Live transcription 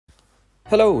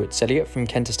Hello, it's Elliot from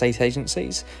Kent Estate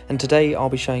Agencies, and today I'll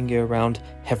be showing you around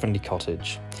Herne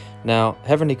Cottage. Now,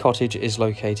 Herne Cottage is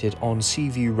located on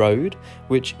Seaview Road,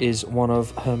 which is one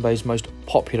of Herne Bay's most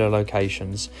popular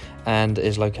locations and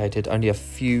is located only a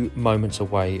few moments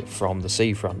away from the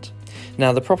seafront.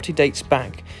 Now, the property dates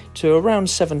back to around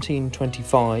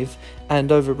 1725, and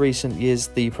over recent years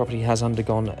the property has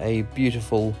undergone a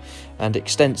beautiful and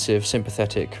extensive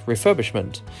sympathetic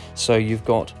refurbishment. So you've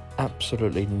got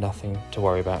absolutely nothing to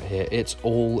worry about here. It's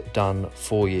all done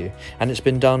for you, and it's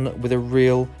been done with a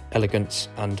real elegance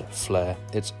and flair.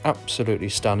 It's absolutely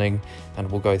stunning,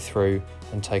 and we'll go through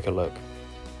and take a look.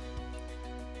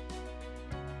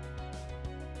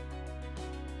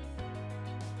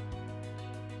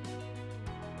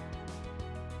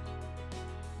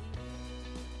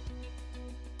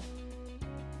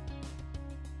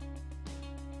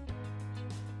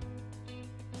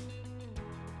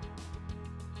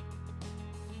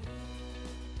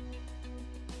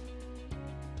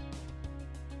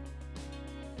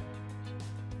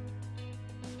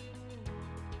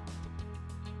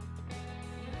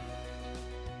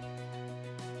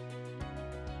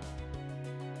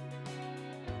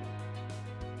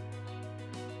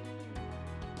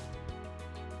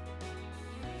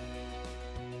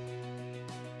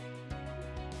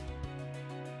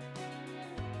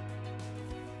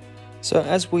 So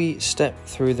as we step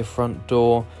through the front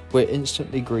door, we're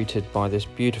instantly greeted by this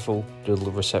beautiful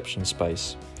little reception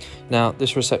space. Now,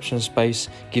 this reception space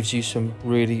gives you some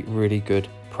really good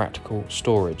practical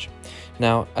storage.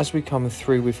 Now, as we come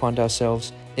through, we find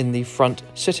ourselves in the front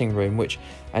sitting room, which,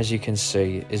 as you can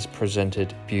see, is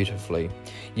presented beautifully.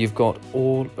 You've got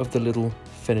all of the little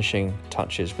finishing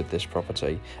touches with this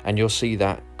property, and you'll see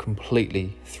that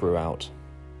completely throughout.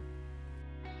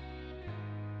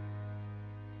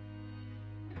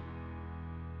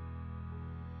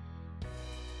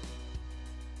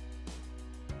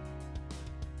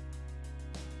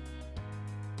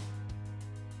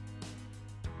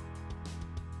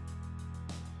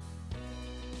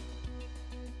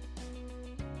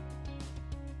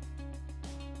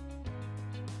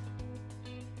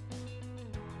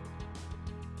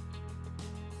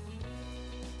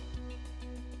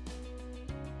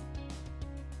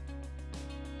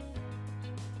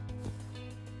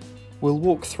 We'll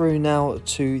walk through now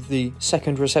to the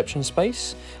second reception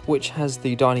space, which has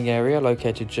the dining area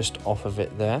located just off of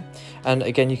it there. And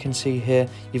again, you can see here,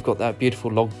 you've got that beautiful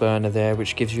log burner there,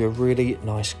 which gives you a really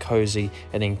nice, cozy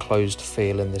and enclosed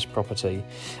feel in this property.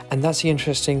 And that's the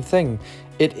interesting thing.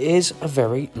 It is a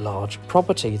very large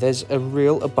property. There's a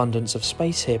real abundance of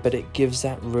space here, but it gives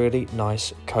that really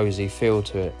nice, cozy feel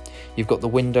to it. You've got the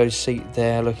window seat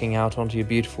there looking out onto your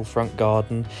beautiful front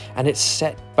garden, and it's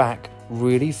set back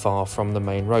really far from the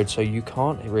main road, so you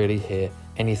can't really hear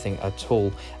anything at all,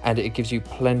 and it gives you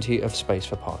plenty of space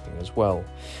for parking as well.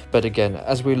 But again,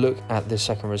 as we look at this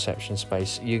second reception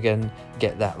space, you again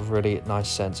get that really nice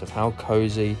sense of how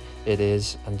cozy it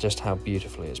is and just how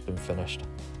beautifully it's been finished.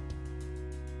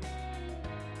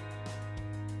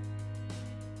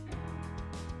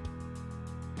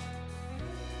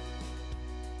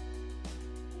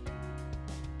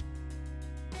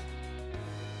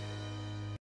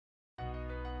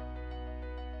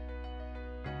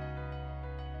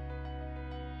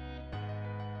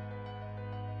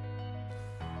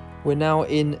 We're now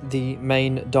in the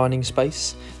main dining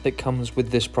space that comes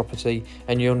with this property,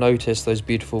 and you'll notice those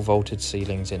beautiful vaulted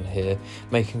ceilings in here,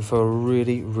 making for a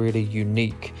really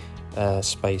unique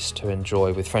space to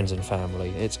enjoy with friends and family.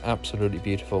 It's absolutely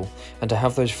beautiful, and to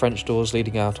have those French doors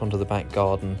leading out onto the back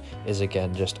garden is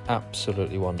again just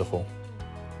absolutely wonderful.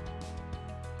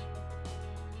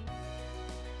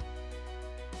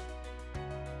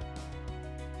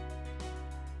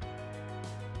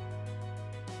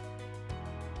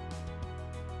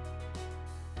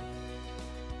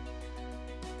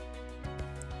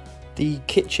 The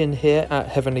kitchen here at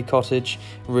Herne Cottage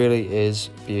really is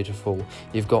beautiful.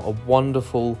 You've got a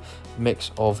wonderful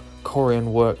mix of Korean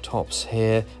worktops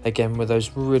here, again with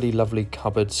those really lovely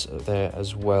cupboards there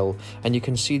as well. And you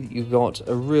can see that you've got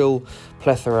a real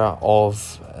plethora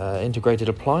of integrated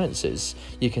appliances.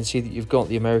 You can see that you've got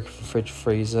the American fridge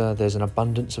freezer, there's an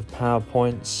abundance of power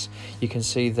points. You can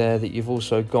see there that you've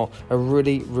also got a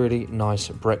really nice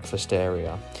breakfast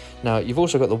area. Now, you've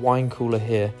also got the wine cooler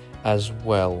here as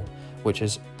well, which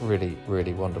is really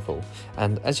wonderful.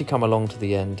 And as you come along to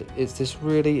the end, it's this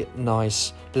really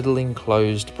nice little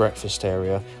enclosed breakfast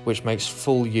area, which makes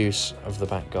full use of the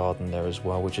back garden there as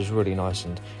well, which is really nice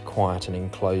and quiet and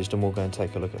enclosed, and we'll go and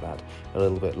take a look at that a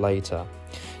little bit later.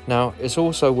 Now, it's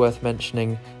also worth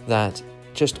mentioning that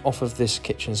just off of this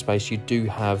kitchen space, you do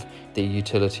have the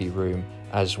utility room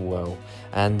as well.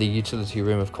 And the utility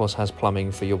room of course has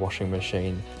plumbing for your washing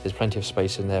machine. There's plenty of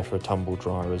space in there for a tumble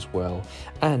dryer as well,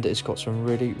 and it's got some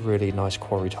really nice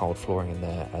quarry tiled flooring in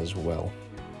there as well.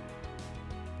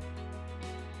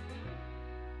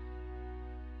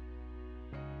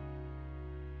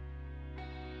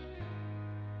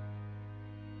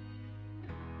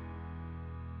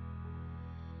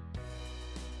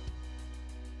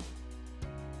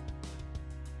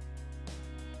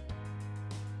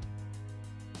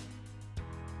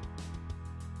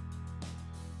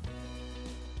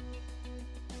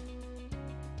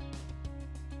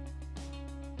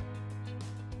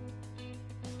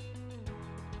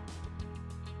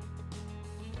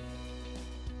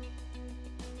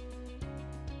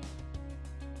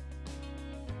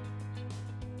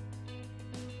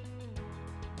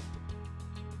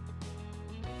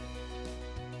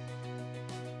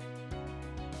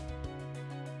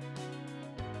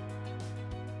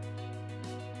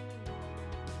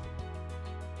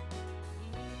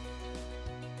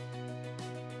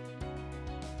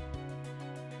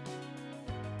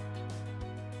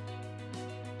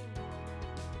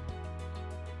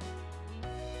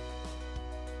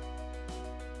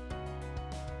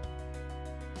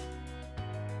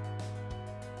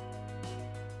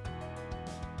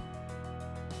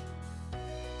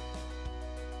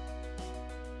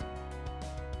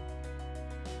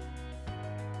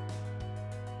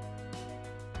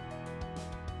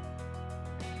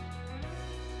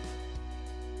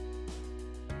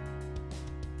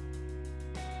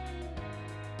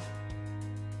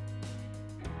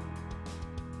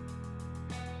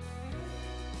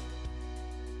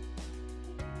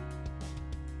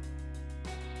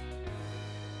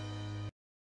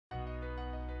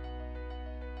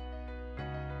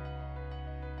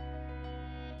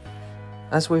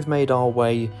 As we've made our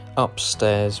way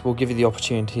upstairs, we'll give you the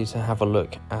opportunity to have a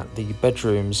look at the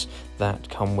bedrooms that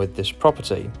come with this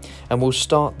property, and we'll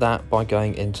start that by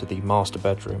going into the master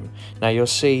bedroom. Now you'll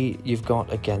see you've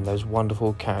got again those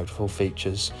wonderful characterful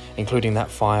features, including that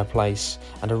fireplace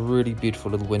and a really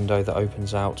beautiful little window that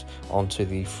opens out onto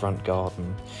the front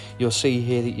garden. You'll see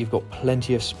here that you've got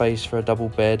plenty of space for a double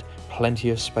bed, plenty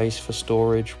of space for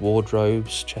storage,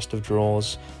 wardrobes, chest of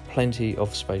drawers, plenty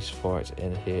of space for it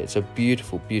in here. It's a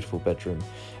beautiful bedroom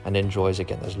and enjoys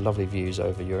again those lovely views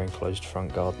over your enclosed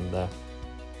front garden there.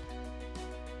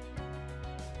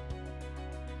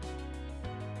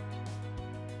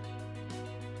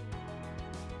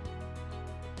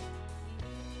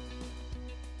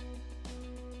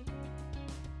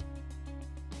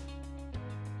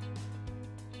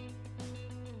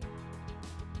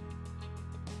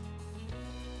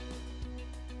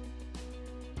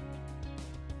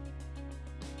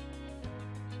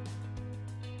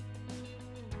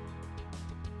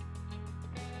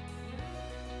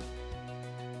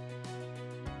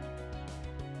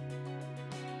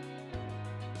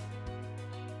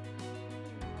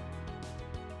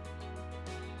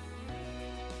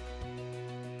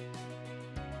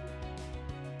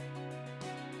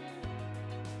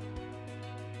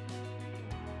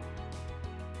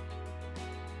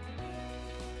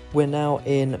 We're now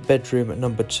in bedroom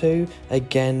number 2.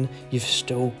 Again, you've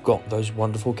still got those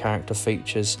wonderful character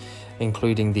features,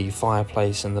 including the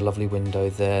fireplace and the lovely window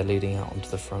there leading out onto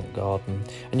the front garden.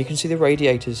 And you can see the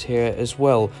radiators here as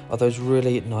well are those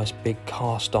really nice big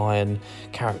cast iron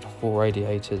characterful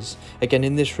radiators. Again,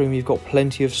 in this room you've got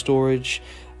plenty of storage.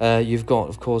 You've got,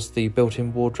 of course, the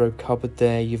built-in wardrobe cupboard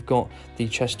there, you've got the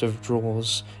chest of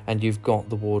drawers, and you've got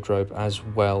the wardrobe, as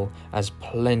well as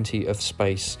plenty of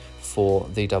space for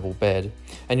the double bed.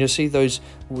 And you'll see those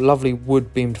lovely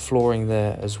wood-beamed flooring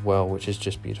there as well, which is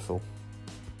just beautiful.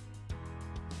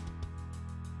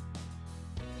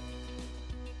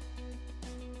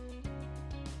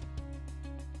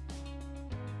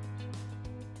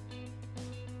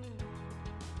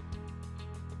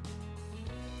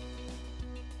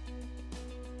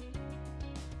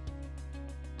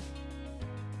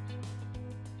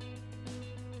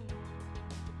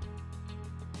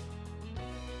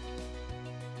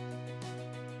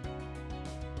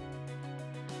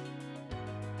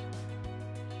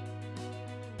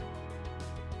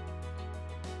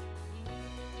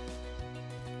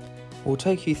 We'll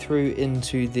take you through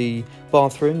into the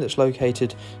bathroom that's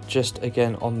located just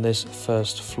again on this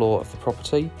first floor of the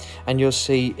property, and you'll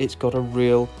see it's got a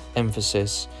real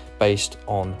emphasis based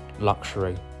on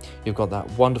luxury. You've got that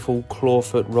wonderful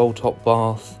clawfoot roll top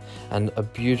bath and a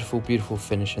beautiful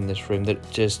finish in this room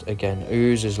that just again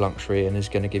oozes luxury and is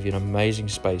going to give you an amazing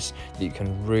space that you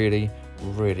can really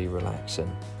relax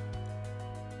in.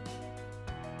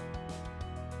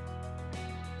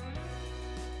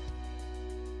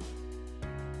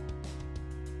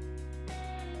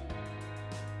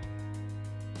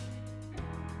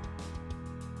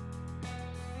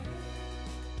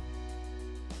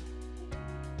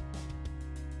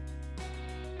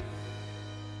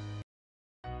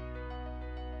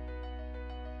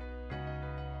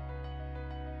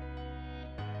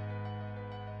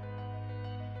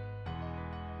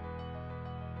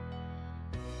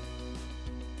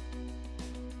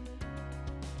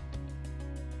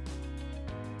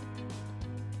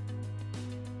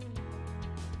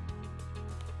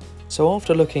 So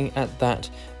after looking at that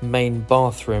main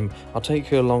bathroom, I'll take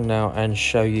you along now and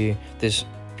show you this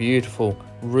beautiful,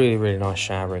 really nice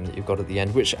shower room that you've got at the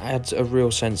end, which adds a real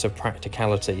sense of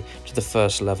practicality to the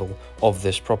first level of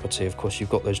this property. Of course, you've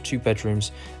got those 2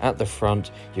 bedrooms at the front,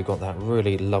 you've got that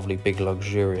really lovely big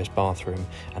luxurious bathroom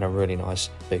and a really nice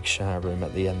big shower room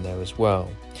at the end there as well.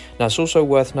 Now it's also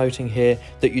worth noting here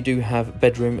that you do have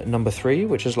bedroom number 3,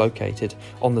 which is located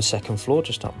on the 2nd floor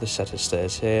just up this set of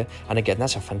stairs here, and again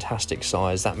that's a fantastic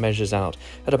size. That measures out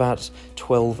at about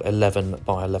 12'11"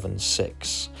 by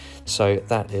 11'6". So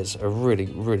that is a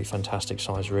really fantastic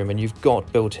size room, and you've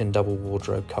got built-in double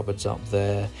wardrobe cupboards up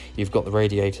there, you've got the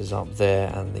radiators up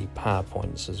there and the power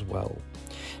points as well.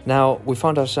 Now we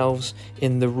find ourselves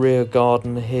in the rear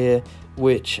garden here,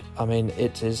 which, I mean,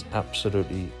 it is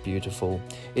absolutely beautiful.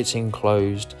 It's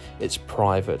enclosed, it's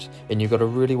private, and you've got a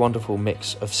really wonderful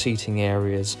mix of seating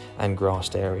areas and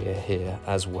grassed area here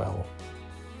as well.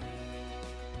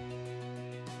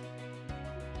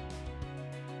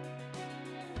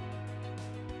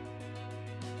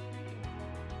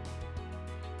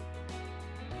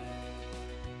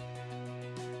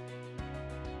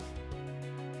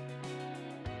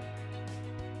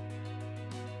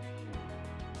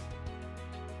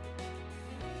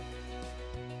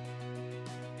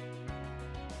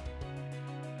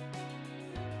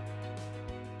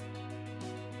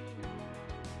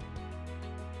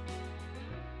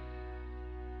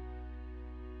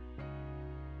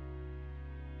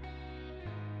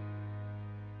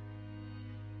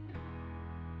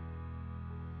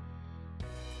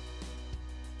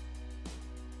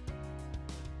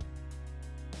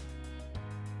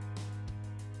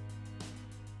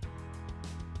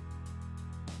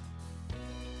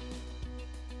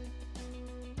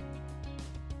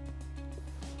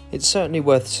 It's certainly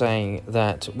worth saying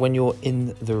that when you're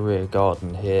in the rear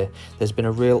garden here, there's been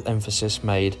a real emphasis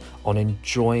made on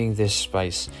enjoying this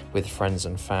space with friends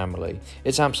and family.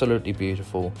 It's absolutely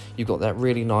beautiful. You've got that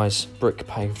really nice brick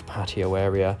paved patio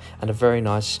area and a very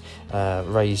nice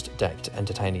raised decked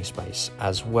entertaining space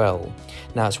as well.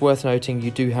 Now it's worth noting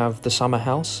you do have the summer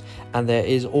house, and there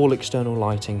is all external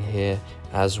lighting here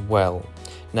as well.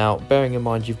 Now, bearing in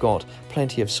mind you've got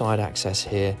plenty of side access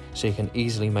here, so you can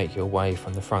easily make your way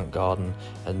from the front garden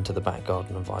and to the back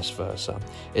garden and vice versa.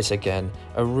 It's again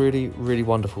a really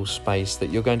wonderful space that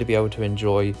you're going to be able to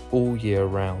enjoy all year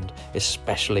round,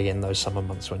 especially in those summer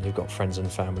months when you've got friends and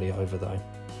family over though.